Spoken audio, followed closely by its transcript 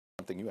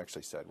something you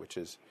actually said, which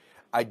is,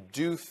 I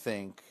do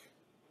think,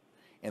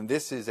 and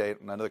this is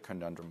another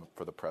conundrum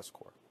for the press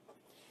corps,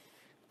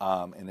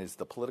 and is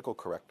the political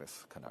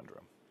correctness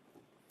conundrum.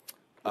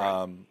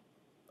 Right.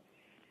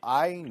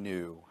 I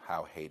knew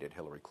how hated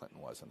Hillary Clinton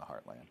was in the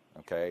heartland.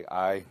 Okay,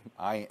 I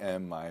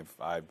have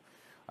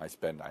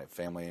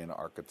family in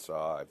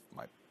Arkansas.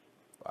 My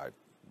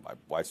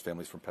wife's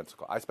family's from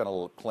Pensacola. I spent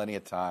plenty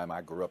of time.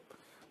 My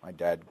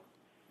dad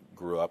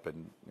grew up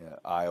in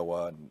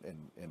Iowa, and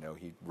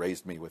he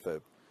raised me with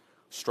a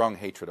strong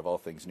hatred of all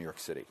things New York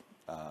City,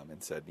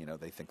 and said,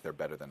 they think they're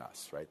better than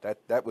us, right?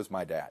 That was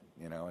my dad,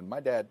 and my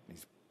dad,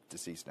 he's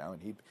deceased now,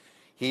 and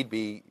he'd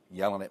be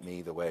yelling at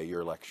me the way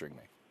you're lecturing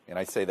me. And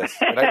I say this,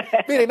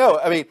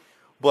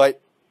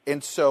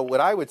 and so what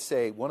I would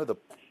say, one of the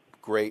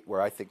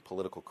where I think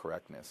political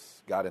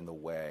correctness got in the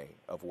way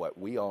of what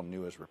we all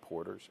knew as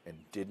reporters and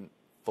didn't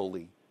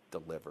fully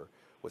deliver,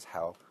 was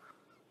how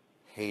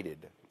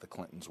hated the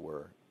Clintons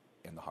were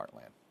in the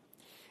heartland.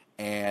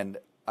 And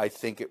I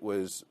think it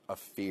was a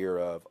fear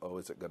of,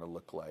 is it going to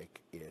look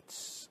like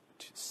it's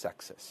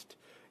sexist,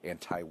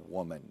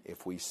 anti-woman,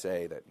 if we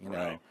say that,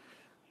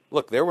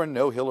 look, there were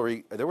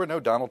no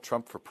Donald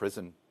Trump for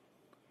prison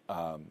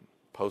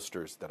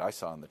posters that I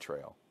saw on the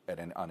trail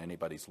on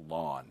anybody's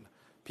lawn.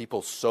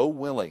 People so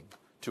willing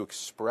to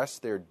express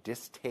their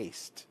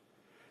distaste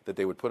that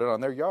they would put it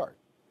on their yard.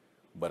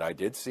 But I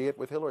did see it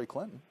with Hillary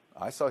Clinton.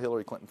 I saw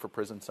Hillary Clinton for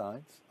prison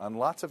signs on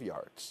lots of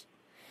yards,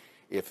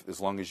 as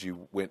long as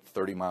you went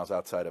 30 miles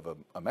outside of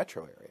a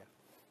metro area.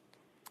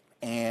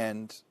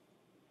 And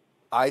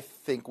I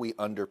think we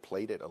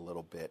underplayed it a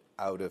little bit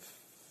out of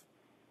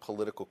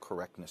political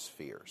correctness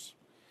fears.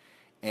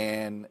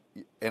 And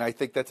I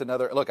think that's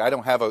another, look, I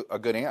don't have a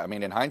good answer. I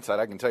mean, in hindsight,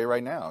 I can tell you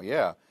right now,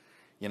 yeah.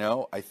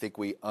 I think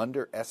we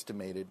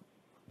underestimated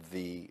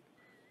the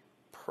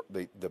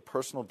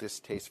personal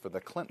distaste for the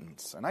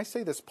Clintons. And I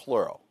say this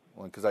plural,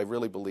 because I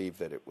really believe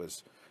that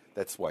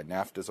that's why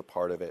NAFTA is a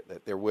part of it,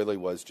 that there really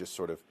was just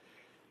sort of,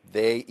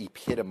 they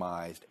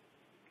epitomized,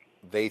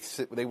 they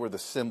were the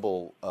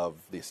symbol of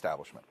the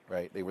establishment,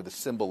 right? They were the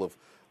symbol of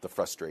the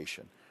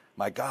frustration.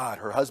 My God,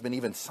 her husband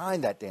even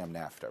signed that damn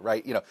NAFTA,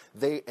 right? And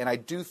I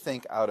do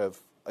think out of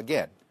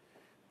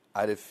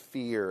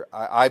fear,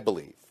 I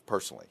believe,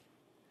 personally.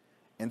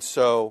 And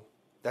so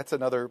that's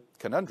another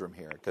conundrum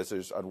here, because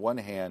there's, on one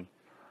hand,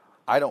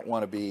 I don't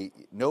want to be,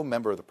 no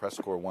member of the press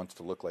corps wants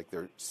to look like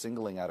they're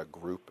singling out a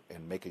group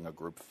and making a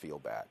group feel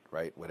bad,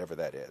 right? Whatever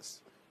that is,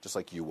 just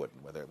like you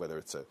wouldn't, whether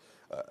it's an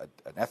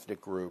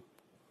ethnic group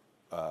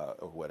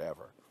or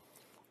whatever.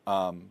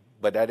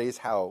 But that is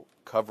how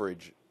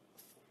coverage,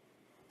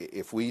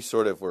 if we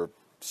sort of were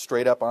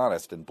straight up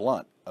honest and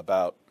blunt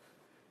about,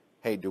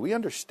 hey, do we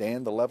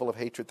understand the level of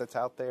hatred that's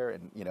out there,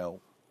 and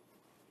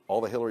all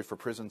the Hillary for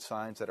prison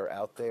signs that are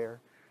out there,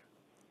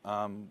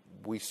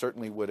 we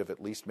certainly would have at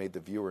least made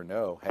the viewer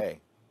know, hey,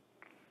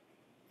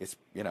 it's,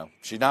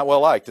 she's not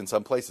well liked in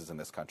some places in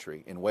this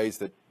country in ways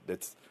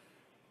that's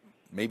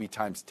maybe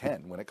times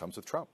 10 when it comes with Trump.